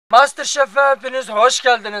Masterchef'e hepiniz hoş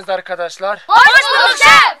geldiniz arkadaşlar. Hoş bulduk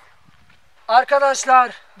şef.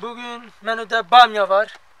 Arkadaşlar bugün menüde bamya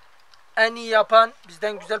var. En iyi yapan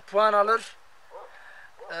bizden güzel puan alır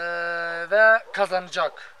ve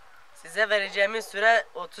kazanacak. Size vereceğimiz süre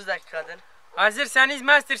 30 dakikadır. Hazırsanız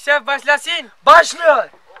Masterchef başlasın. Başlıyor.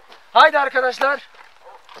 Haydi arkadaşlar.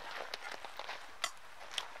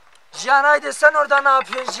 Cihan haydi sen orada ne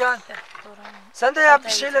yapıyorsun Cihan? Sen de yap bir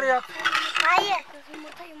şeyler yap. Hayır.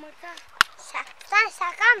 Yumurta. Sen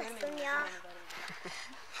şaka mısın ya?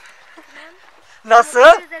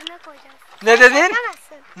 Nasıl? Üzerine koyacağız. Ne dedin? Şaka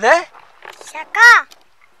mısın? Ne? Şaka.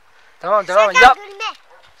 Tamam devam Şaka yap. gülme.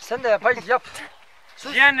 Sen de yap haydi yap.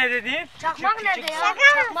 Cihan ne dedi? Çakmak nerede ya?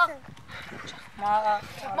 Şaka mısın?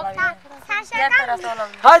 Sen şaka mısın?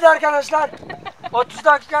 Haydi arkadaşlar. 30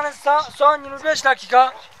 dakikanın son 25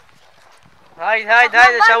 dakika.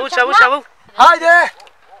 Haydi çabuk. Haydi.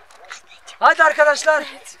 Haydi arkadaşlar.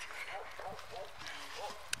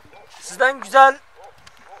 Sizden güzel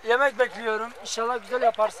yemek bekliyorum. İnşallah güzel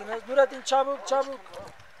yaparsınız. Nurettin çabuk.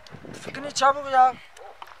 Fikrini çabuk ya.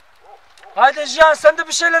 Haydi Cihan sen de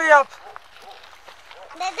bir şeyler yap.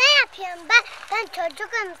 Neden yapıyorum? Ben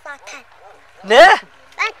çocukum zaten. Ne?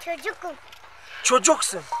 Ben çocukum.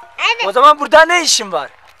 Çocuksun. Evet. O zaman burada ne işin var?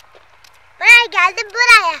 Buraya geldim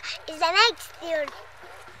buraya. İzlemek istiyorum.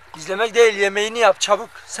 İzlemek değil yemeğini yap çabuk.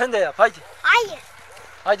 Sen de yap haydi. Hayır.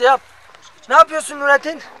 Haydi yap. Ne yapıyorsun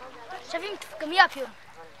Nurettin? Şefim tıpkımı yapıyorum.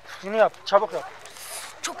 Bunu yap çabuk yap.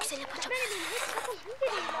 Çok güzel yapacağım.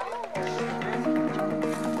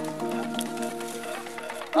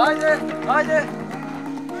 Haydi.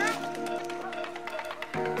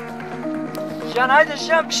 Cihan haydi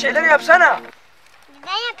Cihan bir şeyler yapsana.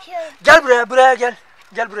 Neden yapıyorum? Gel buraya gel.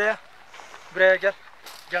 Gel buraya. Buraya gel.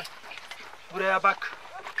 Gel. Buraya bak.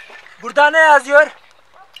 Burada ne yazıyor?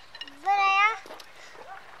 Buraya.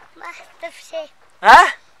 Masterchef.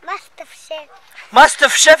 He? Masterchef.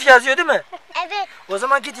 Masterchef yazıyor değil mi? Evet. O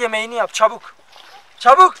zaman git yemeğini yap çabuk.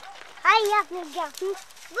 Çabuk. Hayır yapmayacağım.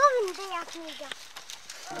 Bugün de yapmayacağım.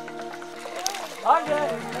 Haydi.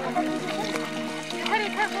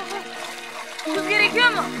 Tuz gerekiyor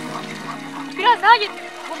mu? Biraz daha git.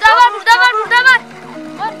 Burada var.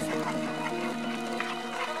 Var mısın?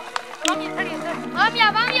 Tamam yeter.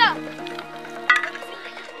 Bamya.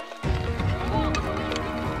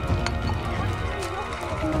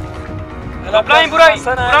 Toplayın burayı.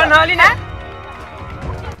 Buranın hali ne?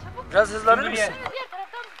 Biraz hızlanır mısın?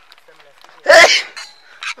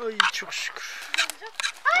 Ay çok şükür.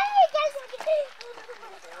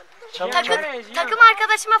 Çabuk. Takım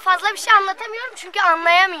arkadaşıma fazla bir şey anlatamıyorum çünkü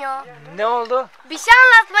anlayamıyor. Ne oldu? Bir şey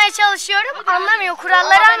anlatmaya çalışıyorum, anlamıyor.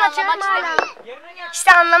 Kuralları anlatıyorum hala.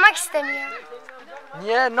 İşte anlamak istemiyor.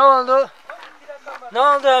 Niye? Ne oldu? Ne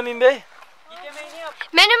oldu Emin Bey?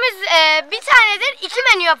 Menümüz bir tanedir, 2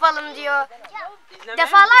 menü yapalım diyor.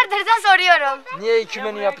 Defalardır da soruyorum. Niye iki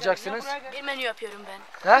menü yapacaksınız? Bir menü yapıyorum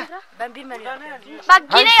ben. He? Ben bir menü yapıyorum. Bak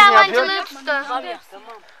yine Hangisini yabancılığı tuttu.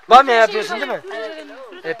 Bamya yapıyorsun değil mi?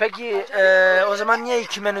 Peki o zaman niye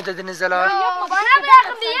iki menü dediniz Ela? Bana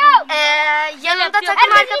bırakın diyor. Yanında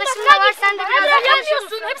takım arkadaşın da var, sen de biraz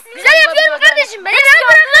yapıyorsun. Güzel yapıyorum kardeşim. Beni rahat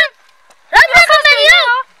bırakın. Rahat bırakın beni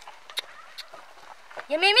ya.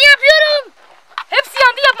 Yemeğimi yapıyorum. Hepsi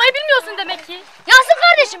yandı, yapmayı bilmiyorsun demek ki. Yansın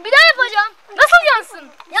kardeşim, bir daha yapacağım. Nasıl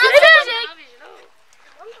yansın? Yansın.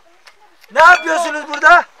 Ne yapıyorsunuz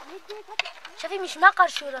burada? Şefim işime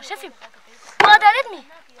karışıyorlar şefim. Bu adalet mi?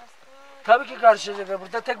 Tabii ki karşılayacak.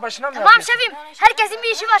 Burada tek başına mı Tamam yapıyorsun? şefim. Herkesin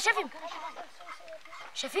bir işi var şefim.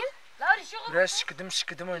 Şefim? Biraz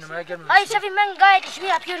şıkıdım oynamaya gelmiyorsun. Hayır şefim, ben gayet işimi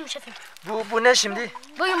yapıyorum şefim. Bu ne şimdi?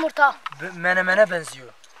 Bu yumurta. Menemene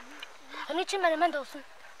benziyor. Onun için menemen de olsun.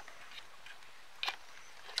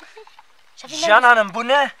 Şefim Cihan Hanım bu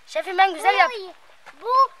ne? Şefim ben güzel yap.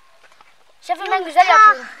 Şefim ben güzel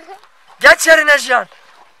yapıyorum. Geç yerine Cihan.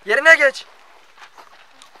 Yerine geç.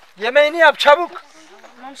 Yemeğini yap çabuk.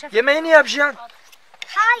 Tamam şefim. Yemeğini yap Cihan.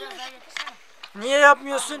 Hayır. Niye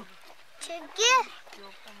yapmıyorsun? Çünkü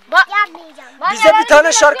yapmayacağım. Bize bir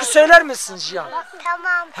tane şarkı söyler misin Cihan?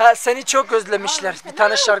 Tamam. Ha seni çok özlemişler. Bir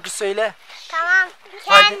tane şarkı söyle. Tamam.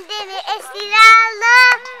 Hadi. Kendimi esir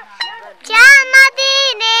aldım.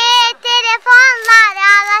 Canadine telefonlara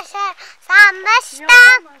alaşır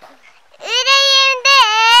sanmıştım. Yüreğimde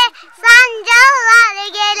sancılar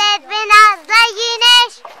gelir biraz da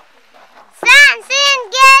güneş.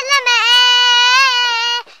 Sensin gelme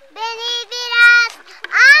beni biraz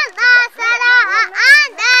anda sana.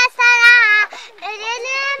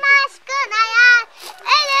 Ölürüm aşkına yar,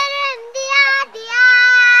 ölürüm diyar.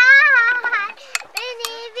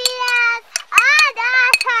 Beni biraz ada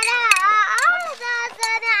sana.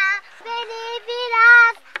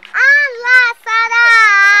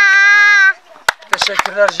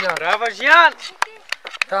 Teşekkürler Cihan. Bravo Cihan.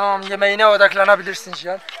 Tamam, yemeğine odaklanabilirsin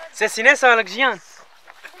Cihan. Sesine sağlık Cihan.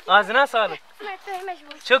 Ağzına sağlık.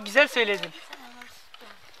 Çok güzel söyledin.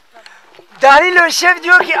 Danilo şef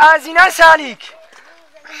diyor ki ağzına sağlık.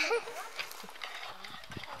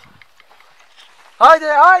 Haydi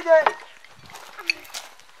haydi.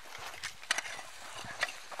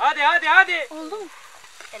 Hadi.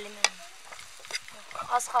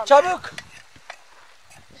 Az kaldı. Çabuk.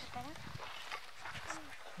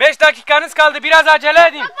 5 dakikanız kaldı. Biraz acele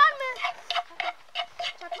edin.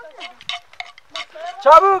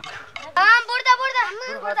 Çabuk. Tamam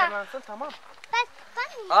burada. Hazırlansın, tamam.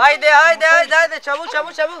 Haydi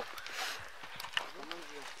çabuk.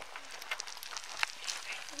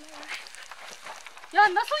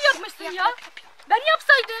 Ya nasıl yapmışsın ya? Ben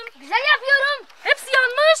yapsaydım. Güzel yapıyorum. Hepsi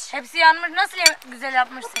yanmış. Hepsi yanmış. Nasıl güzel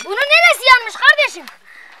yapmışsın? Bunun neresi yanmış kardeşim?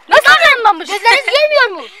 Nasıl yanmamış? Gözleriniz görmüyor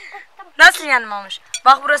mu? Nasıl yanmamış?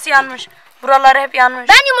 Bak burası yanmış. Buraları hep yanmış.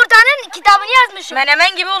 Ben yumurtanın kitabını yazmışım.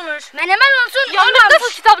 Menemen gibi olmuş. Menemen olsun. Yanmış olmamış.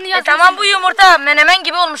 nasıl kitabını yazmışsın? Tamam bu yumurta menemen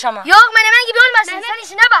gibi olmuş ama. Yok menemen gibi olmasın. Sen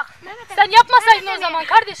işine bak. Sen yapmasaydın o zaman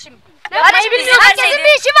kardeşim. Kardeşim bilmiyorum. herkesin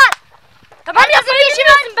bir işi var. Tamam Herkesin yapmayı bir işi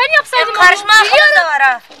bilmiyorsun. Ben yapsaydım. Hem karışma hakkımız da var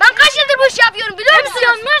ha. Ben kaç yıldır bu işi yapıyorum biliyor musun? Hepsi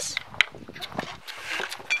yanmış.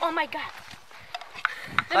 Oh my god.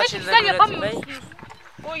 Demek ki yıldır güzel Nurettin yapamıyorsunuz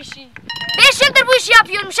o işi. 5 yıldır bu işi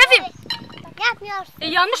yapıyorum şefim. Yapmıyorsun.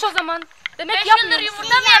 Yanmış o zaman. Demek 5 yapmıyorsun. yıldır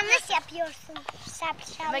yumurta mı yapıyorsun? Yanlış yapıyorsun.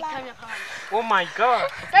 Şapşallah. Demek tam yapamadım. Oh my god.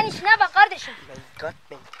 Sen işine bak kardeşim.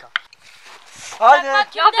 Haydi.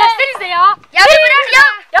 Ya versenize ya. Ya bir bırak ya.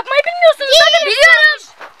 Yapmayı bilmiyorsunuz. Biliyorum.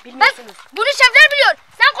 Ben, bunu şefler biliyor.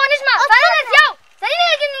 Sen konuşma. Sana ne ya? Seni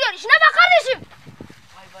ne ilgilendiriyor? İşine bak kardeşim.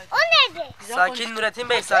 O nerede? Sakin Nurettin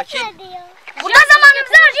Bey, sakin. Nerede ya? Burada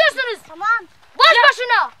zamanınızı harcıyorsunuz. Tamam. Boş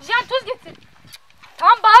boşuna. Cihan tuz getir.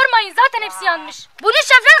 Tamam bağırmayın zaten hepsi yanmış. Bunu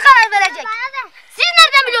şefler karar verecek. Bana da. Siz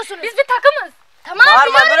nereden biliyorsunuz? Biz bir takımız. Tamam Bağırma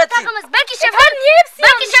biliyorum Nurettin. takımız. Belki şefler, Efendim niye hepsi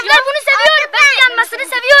belki yanmış şefler ya? bunu seviyor. Belki yanmasını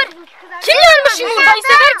seviyor. Kim yanmış yumurtayı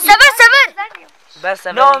sever ki? Sever. Ben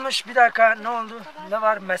severim. Ne olmuş bir dakika, ne oldu? Ne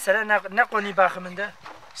var mesele, ne konu bakımında?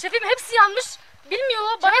 Şefim hepsi yanmış.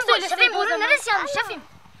 Bilmiyor. Bana Şefim, söyleseydi o bunun zaman. neresi yanlış şefim?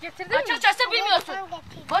 Getirdin mi? Açıkçası bilmiyorsun.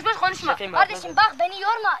 Boş boş konuşma. Şefim, Kardeşim bak beni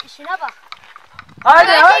yorma. İşine bak.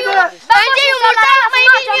 Haydi haydi. Önce yumurta yapmayı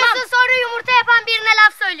bilmiyorsun, sonra yumurta yapan birine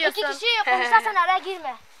laf söylüyorsun. İki kişi konuşarsan araya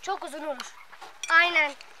girme. Çok uzun olur.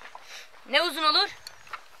 Aynen. Ne uzun olur?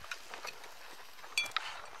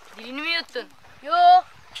 Dilini mi yuttun? Yok.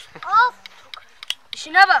 Of.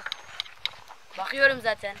 İşine bak. Bakıyorum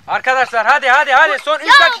zaten. Arkadaşlar hadi son 3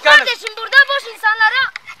 Ya dakikanız. kardeşim burada boş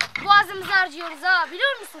insanlara boğazımızı harcıyoruz ha,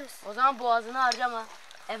 biliyor musunuz? O zaman boğazını harcama.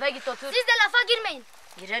 Eve git otur. Siz de lafa girmeyin.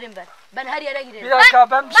 Girerim ben. Ben her yere girerim. Bir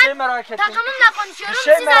dakika, ben bir şey merak ettim. Takımımla konuşuyorum, Bir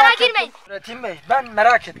şey siz araya merak girmeyin. ettim. Nurettin Bey, ben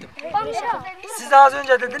merak ettim. Siz az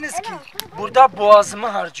önce dediniz ki burada boğazımı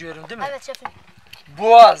harcıyorum değil mi? Evet şefim.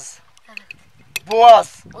 Boğaz.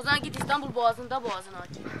 Boğaz. O zaman git İstanbul boğazında boğazını aç.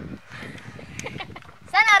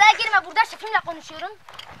 Sen araya girme, burada şefimle konuşuyorum.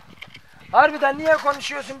 Harbiden niye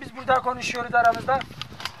konuşuyorsun? Biz burada konuşuyoruz aramızda.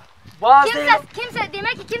 Boğaz değil. Kimse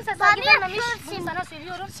demek ki kimse saygı vermemiş. Bunu sana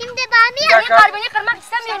söylüyorum. Şimdi bana Bir Senin dakika. kalbini kırmak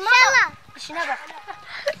istemiyorum ama işine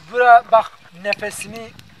bak. Bak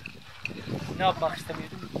nefesimi ne yapmak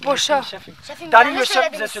istemiyordum? Boşa. Şefim. Şefim Danilo yanlış şef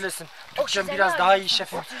bize söylediniz. söylesin. Oksijen Türkçem biraz var. daha iyi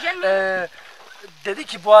şefim. Oksijen mi? Dedi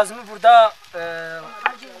ki boğazımı burada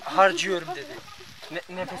harcıyorum dedi.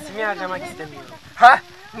 Nefesimi harcamak istemiyorum. Ha?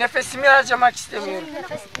 Nefesimi harcamak istemiyorum.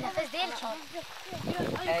 Nefes değil ki.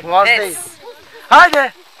 Boğaz değil.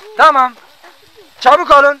 Haydi. Tamam.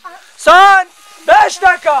 Çabuk olun. Son 5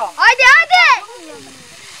 dakika. Haydi.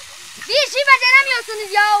 Bir işi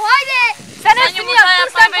beceremiyorsunuz ya, haydi. Sen hepsini yumurta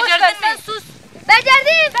yaptın, sen yapmayı boş ver, becerdin sen mi? sus.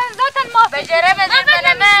 Becerdim. Sen zaten mahvettin. Beceremedin sen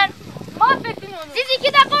hemen. Mahvettin onu. Siz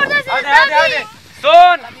 2 dakika oradasınız. Hadi.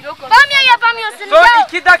 Son Bamya yapamıyorsunuz son ya.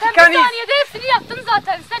 2 Sen bir dakikanız. saniyede hepsini yaptın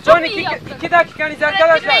zaten. Sen Son çok iyi yaptın. 2 dakikanız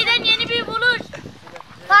arkadaşlar. Yeni bir buluş.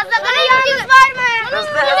 Fazla yalnız var mı?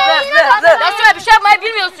 Hızlı. Ya şöyle bir şey yapmayı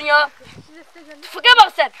bilmiyorsun ya. Fıkra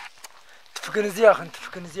bak sen. Tıfkınızı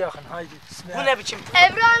yakın. Haydi. Bismillah. Bu ne biçim?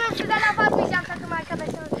 Ebru Hanım size laf atmayacağım takım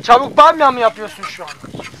arkadaşınız. Çabuk bamya mı yapıyorsun şu an?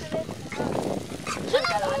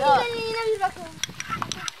 Yine bir bakın.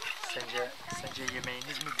 Sence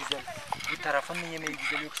yemeğiniz mi güzel? Bu tarafın mı yemeği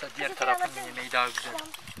güzel yoksa diğer tarafın mı yemeği daha güzel?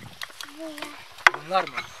 Bunlar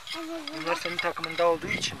mı? Bunlar senin takımında olduğu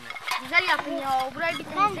için mi? Güzel yapın ya. Burayı bir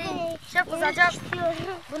temizleyin. Şef kızacak.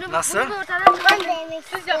 Bunu Nasıl? Bunu bir ortadan çıkarın.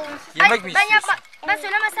 Siz yapın. Yemek mi Ben istiyorsun? ben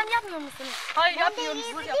söylemesem yapmıyor musunuz? Hayır yapmıyoruz.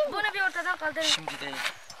 Bunu bir ortadan kaldırın. Şimdi değil.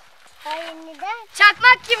 Hayır neden?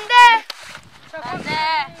 Çakmak kimde?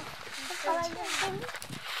 Bende.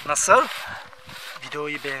 Nasıl?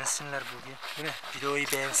 Videoyu beğensinler bugün. Değil mi? Videoyu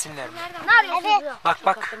beğensinler mi? Ne arıyorsun? Bak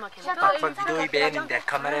bak. Bak videoyu beğenin de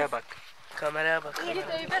kameraya bak. Kameraya bak. Bu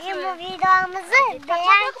videomuzu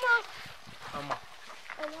beğen. Tamam.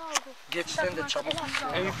 Geç sen de çabuk.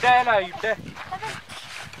 Eyüp'te hele Eyüp'te.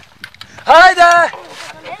 Haydi.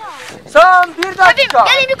 Son 1 dakika.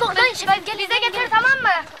 Gelin bir koklayın şefim. Gelin bize getir tamam mı?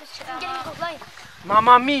 Şefim gelin bir koklayın.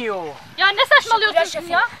 Mamma mio. Ya ne saçmalıyorsun Şefim.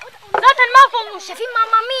 ya? Zaten mahvolmuş. Şefim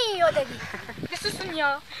mamma mio dedi. Bir susun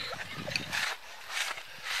ya.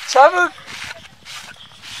 Çabuk.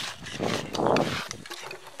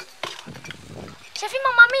 Şefim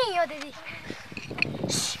mamma mio dedi.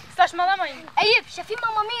 Saçmalamayın. Eyüp şefim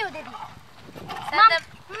mamma mio dedi. Sen de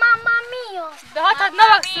Mamma mio. Daha tadına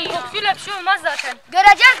baksın. Kokusuyla bir şey olmaz zaten.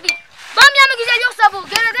 Göreceğiz bir. Bamya mı güzel yoksa bu?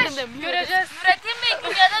 Göreceğiz. Göreceğiz. Nurettin Bey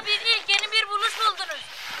dünyada bir ilk yeni bir buluş buldunuz.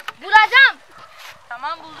 Bulacağım.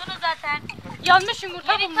 Tamam buldunuz zaten. Yanlış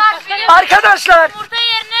yumurta Yeni bulmuş. tarif Başka- Arkadaşlar. Yumurta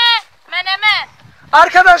yerine menemen.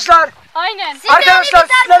 Arkadaşlar. Aynen. Siz Arkadaşlar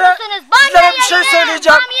sizlere bir şey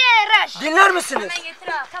söyleyeceğim. Bamya yaş. Dinler misiniz? Hemen getir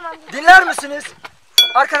abi. Tamam. Dinler misiniz?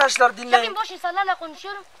 Arkadaşlar dinleyin. Şefim boş insanlarla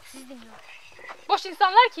konuşuyorum. Siz dinliyorsunuz. Boş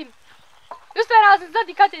insanlar kim? Lütfen ağzınıza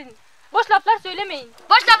dikkat edin. Boş laflar söylemeyin.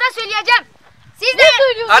 Boş laflar söyleyeceğim. Siz de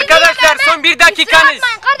söylüyorsun? Arkadaşlar son 1 dakikanız. İftira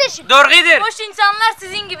atmayın kardeşim. Doğrudur. Boş insanlar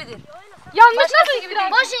sizin gibidir. Yanlış nasıl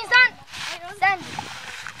iftira? Boş insan sen.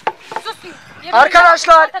 Susun.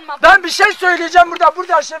 Arkadaşlar Zaten mahvolmuş. ben bir şey söyleyeceğim burada.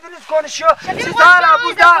 Burada şefiniz konuşuyor. Siz konuşuyor, hala biz de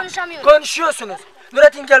burada konuşamıyoruz. konuşuyorsunuz.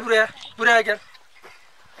 Nurettin gel buraya. Buraya gel.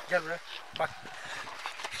 Gel buraya. Bak.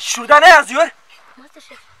 Şurada ne yazıyor?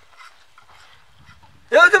 Masterchef.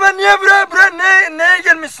 O zaman niye buraya neye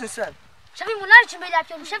gelmişsin sen? Şefim bunlar için böyle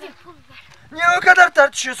yapıyorum şefim. Niye o kadar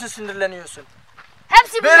tartışıyorsun, sinirleniyorsun?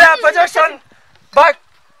 Hepsi Böyle bunların yapacaksan yüzünden bak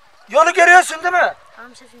yolu görüyorsun değil mi? şefim.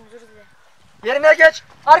 Tamam şefim özür dilerim. Yerine geç.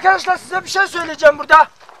 Arkadaşlar size bir şey söyleyeceğim burada.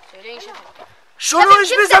 Söyleyin şefim. Şunu Şefim,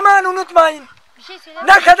 hiçbir kimse- zaman unutmayın. Bir şey söyle.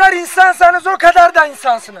 Ne kadar insansanız o kadar da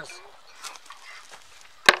insansınız.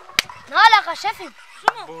 Ne alaka şefim?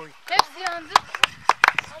 Hepsi yandı.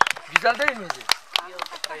 Güzel değil miydi?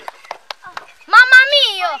 Mamma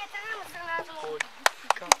mio.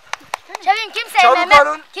 Şefim kimse Çabuk yemeğime,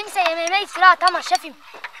 olun. kimse yemeğime iftira atamaz şefim.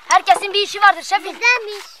 Herkesin bir işi vardır şefim.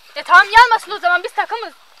 Tamam yanmasın o zaman biz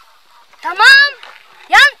takımız. Tamam.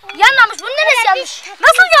 Yanmamış. Bunun neresi yanmış?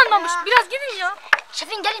 Nasıl yanmamış? Biraz gidin ya.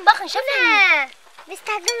 Şefim gelin bakın şefim. Biz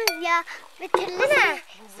takımız ya. Bitirdi.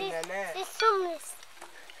 Siz sunmuş.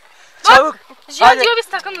 Çabuk. Cihan Hadi. diyor biz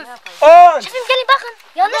takımız. 10, Şefim gelin bakın.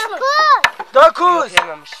 Yanlış mı? 9, 8.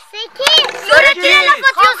 Öğretmene laf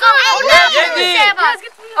atıyorsun. Yedi. Kimseye bak.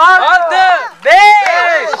 6, 5,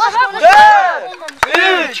 Boş konuş.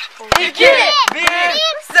 4, 3, 2, 1,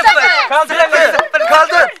 0. kaldır elleri.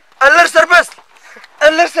 Kaldır. Eller serbest.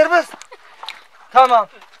 Eller serbest. Tamam.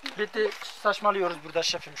 Bitti. Saçmalıyoruz burada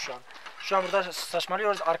şefim şu an. Şu an burada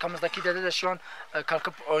saçmalıyoruz. Arkamızdaki dede de şu an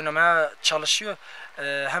kalkıp oynamaya çalışıyor.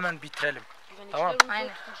 Hemen bitirelim. Tamam. Aynen.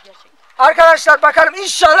 Arkadaşlar bakalım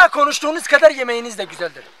inşallah konuştuğunuz kadar yemeğiniz de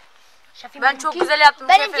güzeldir. Ben çok güzel yaptım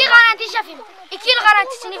Benimki şefim. garanti şefim. 2 yıl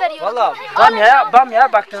garantisini veriyorum. Valla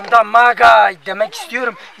bamya baktığımda magay demek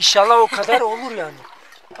istiyorum. İnşallah o kadar olur yani.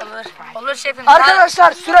 Olur şefim.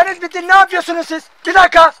 Arkadaşlar süreniz bitti. Ne yapıyorsunuz siz? Bir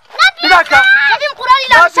dakika. Bir dakika. Şefim kural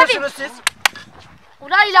Ne ilanı şefim. yapıyorsunuz siz?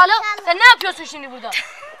 Ulan ilalı. Sen ne yapıyorsun şimdi burada?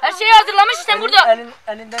 Her şeyi hazırlamışsın sen burada.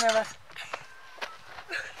 Elinden evet.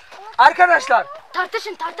 Arkadaşlar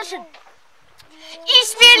Tartışın. Güzel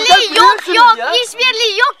İşbirliği gülüyorsunuz yok. ya.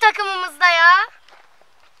 İşbirliği yok takımımızda ya.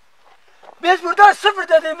 biz burada 0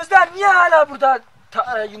 dediğimizde niye hala burada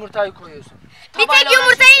yumurtayı koyuyorsun? Bir tek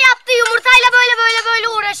yumurtayı yaptı. Yumurtayla böyle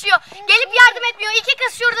uğraşıyor. Gelip yardım etmiyor. 2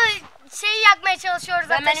 kız şurada şeyi yakmaya çalışıyoruz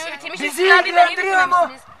Ben ateşi. menümü bitirmişim. Bizi Siz abi menüyü ilgilendiriyor mu?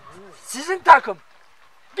 bitirmemişsiniz. Sizin takım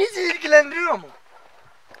bizi ilgilendiriyor mu?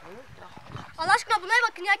 Allah aşkına buna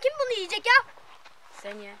bakın ya. Kim bunu yiyecek ya?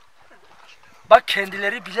 Sen ye. Bak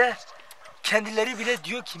kendileri bile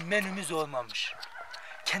diyor ki menümüz olmamış.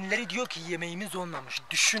 Kendileri diyor ki yemeğimiz olmamış.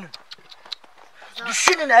 Düşünün.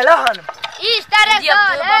 Düşünün Ela Hanım. İşte Kendi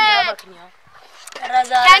yaptığı bamyaya rezalet. bakın ya.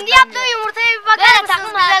 Kendi yaptığı yumurtaya bir bakar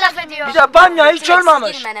mısınız? Bize laf ediyor. Bir de bamya hiç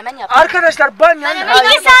olmamış. Menemen yap. Arkadaşlar bamyanın Menemen 2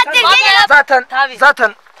 haline saattir baksanıza. geliyor.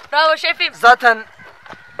 Zaten Bravo şefim.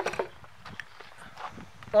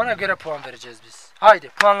 ona göre puan vereceğiz biz. Haydi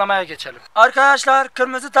puanlamaya geçelim. Arkadaşlar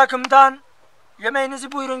kırmızı takımdan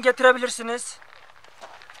yemeğinizi buyurun getirebilirsiniz.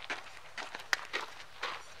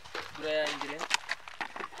 Buraya indirin.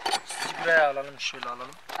 Sizi buraya alalım, şöyle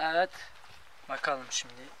alalım. Evet. Bakalım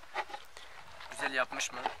şimdi. Güzel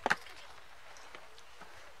yapmış mı?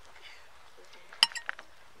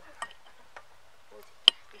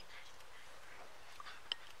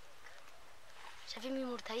 Şefim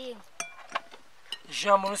yumurtayı yiyin.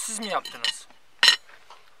 Cihan bunu siz mi yaptınız?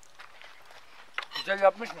 Güzel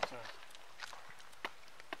yapmış mısınız?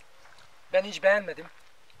 Ben hiç beğenmedim.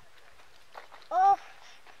 Of.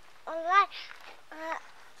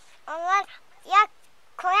 Onlar ya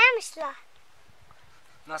koyarmışlar.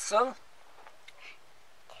 Nasıl?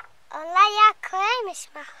 Onlar ya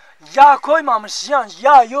koyarmışlar. Yağ koymamış Cihan.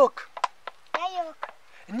 Yağ yok. Ya yok.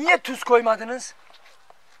 Niye tuz koymadınız?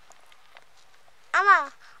 Ama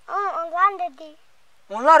onlar dedi.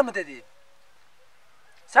 Onlar mı dedi?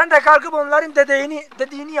 Sen de kalkıp onların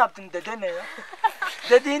dediğini yaptın. Dede ne ya?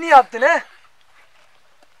 Dediğini yaptın he?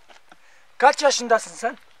 Kaç yaşındasın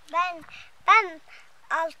sen? Ben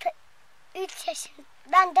 3 yaşındayım.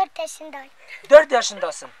 Ben 4 yaşındayım. 4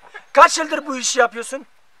 yaşındasın. Kaç yıldır bu işi yapıyorsun?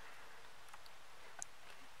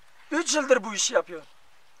 3 yıldır bu işi yapıyorsun.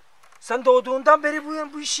 Sen doğduğundan beri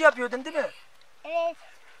bu işi yapıyordun değil mi? Evet.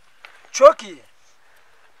 Çok iyi.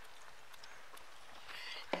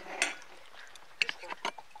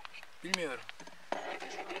 Bilmiyorum.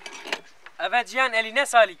 Evet Cihan, eline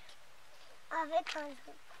sağlık. Afiyet olsun.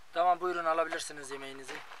 Tamam buyurun alabilirsiniz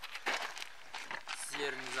yemeğinizi. Siz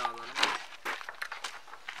yerinize alalım.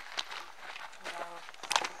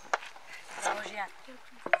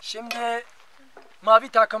 Şimdi mavi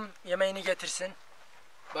takım yemeğini getirsin.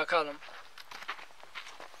 Bakalım.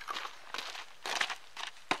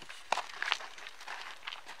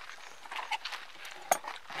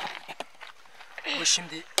 Bu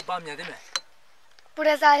şimdi bamya değil mi? Bu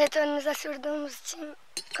rezaleti önünüze sürdüğümüz için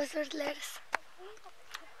özür dileriz.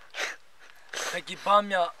 Peki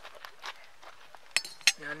bamya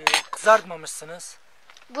yani kızartmamışsınız.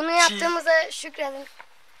 Bunu yaptığımıza şükredin.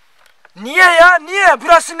 Niye ya? Niye?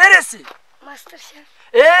 Burası neresi? Masterchef.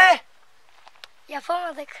 Yapamadık.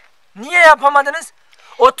 Yapamadık. Niye yapamadınız?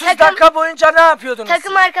 30 dakika boyunca ne yapıyordunuz?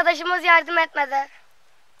 Takım arkadaşımız yardım etmedi.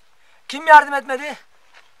 Kim yardım etmedi?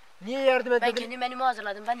 Niye yardım Ben etmedi? kendi menümü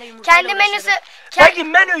hazırladım. Ben de yumurtayla Kendi menüsü... Peki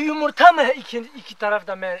menü yumurta mı? İki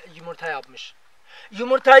tarafta yumurta yapmış.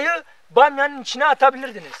 Yumurtayı bamyanın içine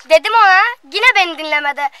atabilirdiniz. Dedim ona, yine beni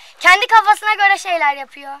dinlemedi. Kendi kafasına göre şeyler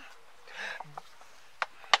yapıyor.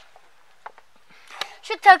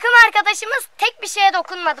 Şu takım arkadaşımız tek bir şeye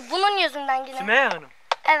dokunmadı. Bunun yüzünden yine. Sümeyye Hanım.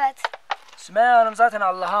 Evet. Sümeyye Hanım zaten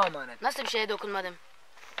Allah'a emanet. Nasıl bir şeye dokunmadım?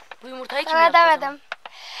 Bu yumurtayı kim Sana yaptı o zaman? demedim.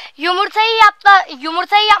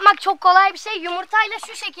 Yumurtayı yapmak çok kolay bir şey. Yumurtayla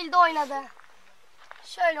şu şekilde oynadı.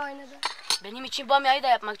 Şöyle oynadı. Benim için bamyayı da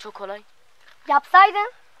yapmak çok kolay.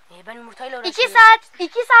 Yapsaydın. Ben yumurtayla 2 uğraşıyorum.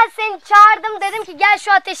 saat seni çağırdım, dedim ki gel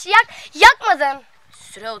şu ateşi yak. Yakmadın.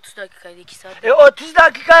 Süre 30 dakikaydı, 2 saat. 30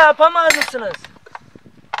 dakika yapamaz mısınız?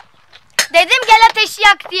 Dedim gel ateşi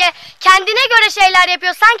yak diye. Kendine göre şeyler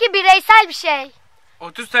yapıyor. Sanki bireysel bir şey.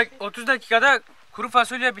 30 dakikada kuru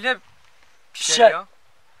fasulye bile pişer Pişer. ya.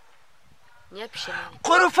 Niye pişirmedin?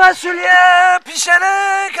 Kuru fasulye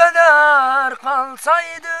pişene kadar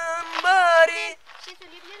kalsaydın bari. Bir şey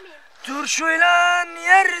söyleyebilir miyim? Turşuyla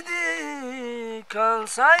yerdi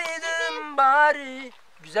kalsaydın bari.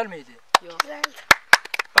 Güzel miydi? Güzeldi.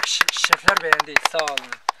 Bak şefler beğendi, sağ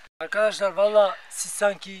olun. Arkadaşlar valla siz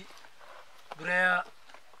sanki buraya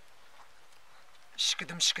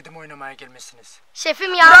şıkıdım oynamaya gelmesiniz.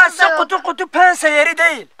 Şefim yalnız da Burası yok. kutu kutu pense yeri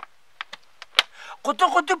değil. Kutu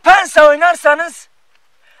kutu pense oynarsanız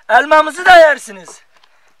elmamızı da yersiniz.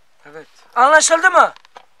 Evet. Anlaşıldı mı?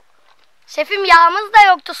 Şefim yağımız da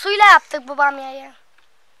yoktu. Suyla yaptık bu bamyayı.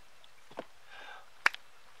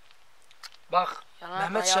 Bak Yalan,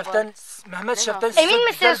 Mehmet bayağı Şef'ten size Emin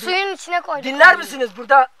misin? güzel bir- Suyun içine koyduk. Dinler misiniz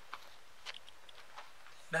burada?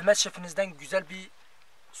 Mehmet Şef'inizden güzel bir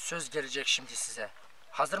söz gelecek şimdi size.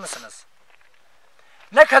 Hazır mısınız?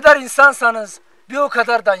 Ne kadar insansanız bir o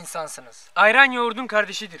kadar da insansınız. Ayran yoğurdun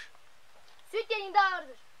kardeşidir. Süt yerinde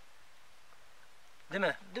ağırdır. Değil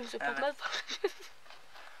mi? Dur söpetmez.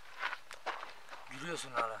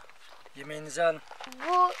 Gülüyorsun hala. Yemeğinizi alın.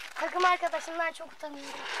 Bu takım arkadaşımdan çok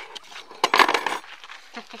utanıyorum.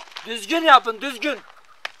 Düzgün yapın, düzgün.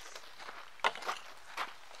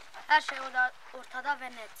 Her şey ortada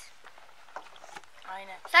ve net.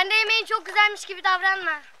 Aynen. Sen de yemeğin çok güzelmiş gibi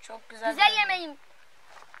davranma. Çok güzel. Güzel yemeğim.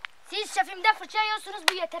 Siz şefimde fırça yiyorsunuz,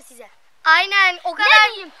 bu yeter size. Aynen, o kadar.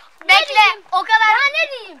 Ne diyeyim? Bekle, o kadar. Ya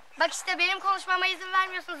ne diyeyim? Bak işte benim konuşmama izin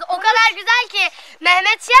vermiyorsunuz. O kadar güzel ki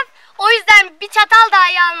Mehmet Şef o yüzden bir çatal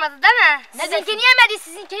dahi almadı değil mi? Sizinkini yemedi,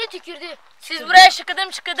 sizinkini tükürdü. Siz buraya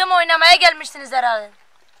şıkıdım oynamaya gelmişsiniz herhalde.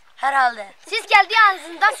 Herhalde. Siz geldiği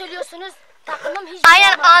anınızdan söylüyorsunuz. Takımım hiç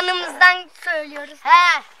aynen anımızdan söylüyoruz.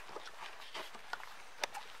 He.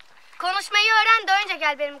 Konuşmayı öğren de önce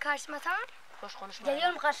gel benim karşıma, tamam? Boş konuşma.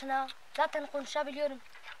 Geliyorum karşına. Zaten konuşabiliyorum.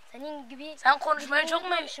 Senin gibi Sen konuşmayı çok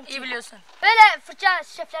mu iyi biliyorsun? böyle fırça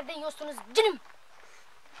şeflerden yiyorsunuz canım.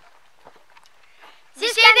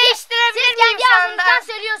 Siz kendi ağzınızdan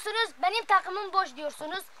söylüyorsunuz. Benim takımım boş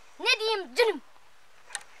diyorsunuz. Ne diyeyim canım?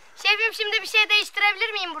 Şefim şimdi bir şey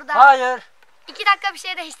değiştirebilir miyim burada? Hayır. 2 dakika bir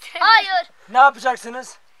şey değiştirebilir. Hayır. Ne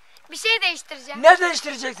yapacaksınız? Bir şey değiştireceğim. Ne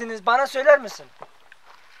değiştireceksiniz? Bana söyler misin?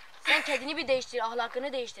 Sen kendini bir değiştir,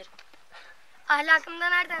 ahlakını değiştir. Ahlakımda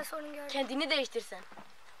nereden sorun gördün? Kendini değiştir sen.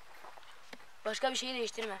 Başka bir şeyi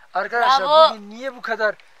değiştirme. Arkadaşlar Bravo. bugün niye bu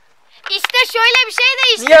kadar İşte şöyle bir şey niye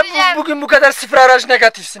değiştireceğim. bugün bu kadar sıfır araç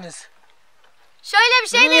negatifsiniz? Şöyle bir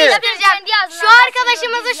şey Niye? değiştireceğim. Şu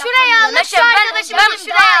arkadaşımızı şuraya alıp şu arkadaşımızı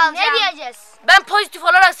şuraya alacağım. Ne diyeceğiz? Ben pozitif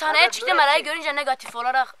olarak sahneye çıktım, arayı görünce negatif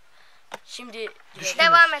olarak. Şimdi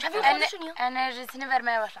Devam et. enerjisini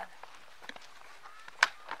vermeye başladı.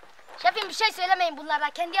 Şefim bir şey söylemeyin bunlara.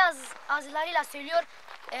 Kendi ağızlarıyla söylüyor.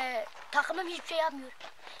 Takımım hiçbir şey yapmıyor.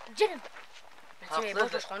 Canım. Metin Bey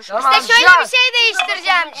boş boş konuşma. Tamam, İşte şöyle Cihan, bir şey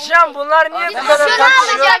değiştireceğim. Cihan bunlar niye bu kadar Şunu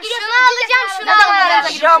tartışıyor? alacağım, şunu alacağım.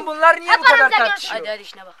 Cihan bunlar niye bu kadar tartışıyor? Hadi hadi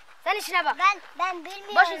işine bak. Sen işine bak. Ben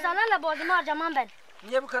bilmiyorum. Boş insanlarla boğazımı harcamam ben.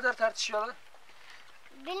 Niye bu kadar tartışıyorlar?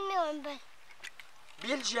 Bilmiyorum ben.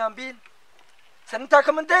 Bil Cihan bil. Senin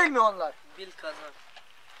takımın değil mi onlar? Bil kazan.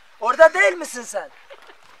 Orada değil misin sen?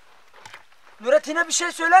 Nurettin'e bir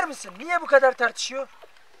şey söyler misin? Niye bu kadar tartışıyor?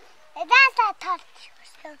 Neden sen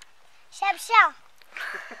tartışıyorsun? Şapşal.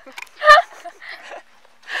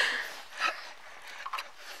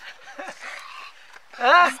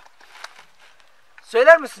 He?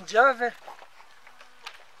 Söyler misin? Cevap ver.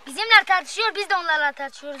 Bizimle tartışıyor, biz de onlarla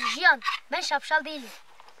tartışıyoruz Cihan. Ben şapşal değilim.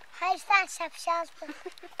 Hayır sen şapşalsın.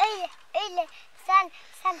 öyle.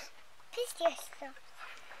 Sen pis diyorsun.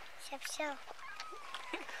 Şapşal.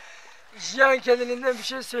 Cihan kendiliğinden bir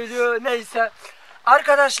şey söylüyor. Neyse.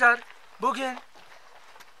 Arkadaşlar bugün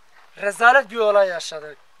rezalet bir olay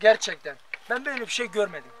yaşadık. Gerçekten. Ben böyle bir şey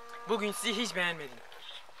görmedim. Bugün sizi hiç beğenmedim.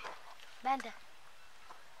 Ben de.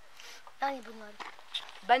 Yani bunları.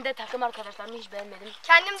 Ben de takım arkadaşlarımı hiç beğenmedim.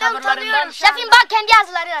 Kendimden Tavırlarından utanıyorum. şu an- Şefim bak kendi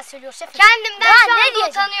ağızlarıyla söylüyor şefim. Kendimden şu anda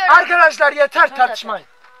utanıyorum. Arkadaşlar yeter tartışmayın.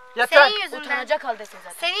 Yeter. Senin yüzünden. Utanacak haldesin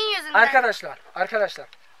zaten. Senin yüzünden. Arkadaşlar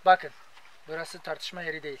bakın. Burası tartışma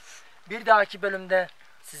yeri değil. Bir dahaki bölümde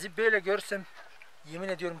sizi böyle görsem yemin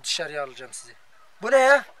ediyorum dışarıya alacağım sizi. Bu ne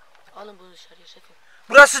ya? Alın bunu dışarıya şefim.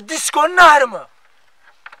 Burası diskonun ahırı mı?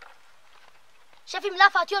 Şefim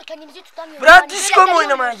laf atıyor kendimizi tutamıyoruz. Buraya Yani disko böyle mu geliyoruz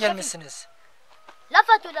oynamaya şefim. gelmişsiniz? Laf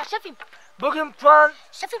atıyorlar şefim. Bugün puan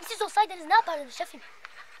Şefim siz olsaydınız ne yapardınız şefim?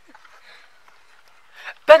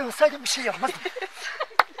 ben olsaydım bir şey yapmazdım.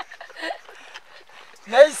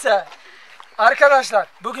 Neyse. Arkadaşlar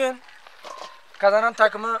bugün kazanan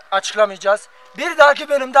takımı açıklamayacağız. Bir dahaki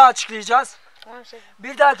bölümde açıklayacağız. Tamam şefim.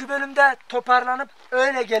 Bir dahaki bölümde toparlanıp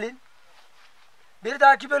öyle gelin. Bir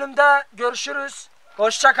dahaki bölümde görüşürüz.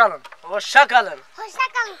 Hoşça kalın. Hoşça kalın. Hoşça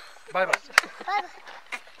kalın. Bay bay.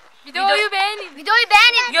 Videoyu beğenin. Videoyu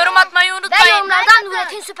beğenin. Yorum atmayı Ben unutmayın. yorumlardan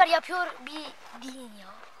Nurettin süper yapıyor bir deyin ya.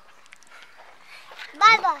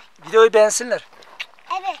 Bay bay. Videoyu beğensinler.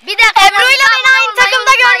 Evet. Bir de Ebru'yla beni aynı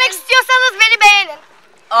takımda görmek istiyorsanız beni beğenin.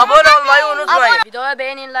 Abone olmayı unutmayın. Videoya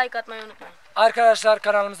beğenin, like atmayı unutmayın. Arkadaşlar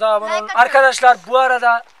kanalımıza abone olun. Like atın. Arkadaşlar bu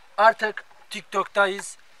arada artık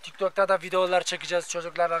TikTok'tayız. TikTok'ta da videolar çekeceğiz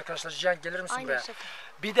çocuklar arkadaşlar. Cihan gelir misin buraya? şefim.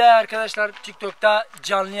 Bir de arkadaşlar TikTok'ta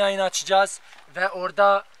canlı yayın açacağız ve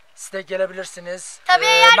orada siz de gelebilirsiniz. Tabii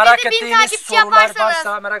eğer merak bizi 1000 ettiğiniz takipçi sorular yaparsanız.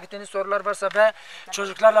 varsa, merak ettiğiniz sorular varsa ve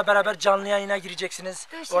çocuklarla beraber canlı yayına gireceksiniz.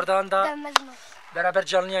 Oradan da Denmez mi? beraber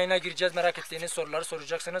canlı yayına gireceğiz. Merak ettiğiniz soruları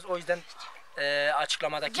soracaksınız. O yüzden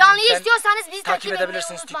açıklamadaki Canlıyı linkten istiyorsanız bizi takip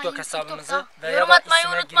edebilirsiniz etmeyi TikTok unutmayın. hesabımızı. TikTok'ta. Veya Yorum da atmayı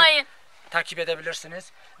üstüne girip unutmayın. takip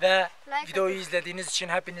edebilirsiniz. Ve Like videoyu izlediğiniz için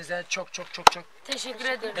hepinize çok Teşekkür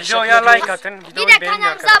ederim. Videoya like atın. Bir Videoyu de beğenin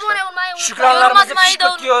kanalımıza arkadaşlar. abone olmayı unutmayın. şükranlarımızı Yorum atmayı da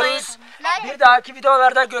fışkırtıyoruz. Like- Bir dahaki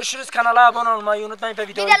videolarda görüşürüz. Kanala abone olmayı unutmayın ve Bir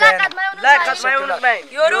videoyu de like beğenin. atmayı unutmayın. Like atmayı unutmayın.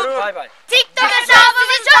 Yorum. Bay bay. TikTok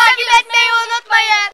hesabımızı takip etmeyi unutmayın.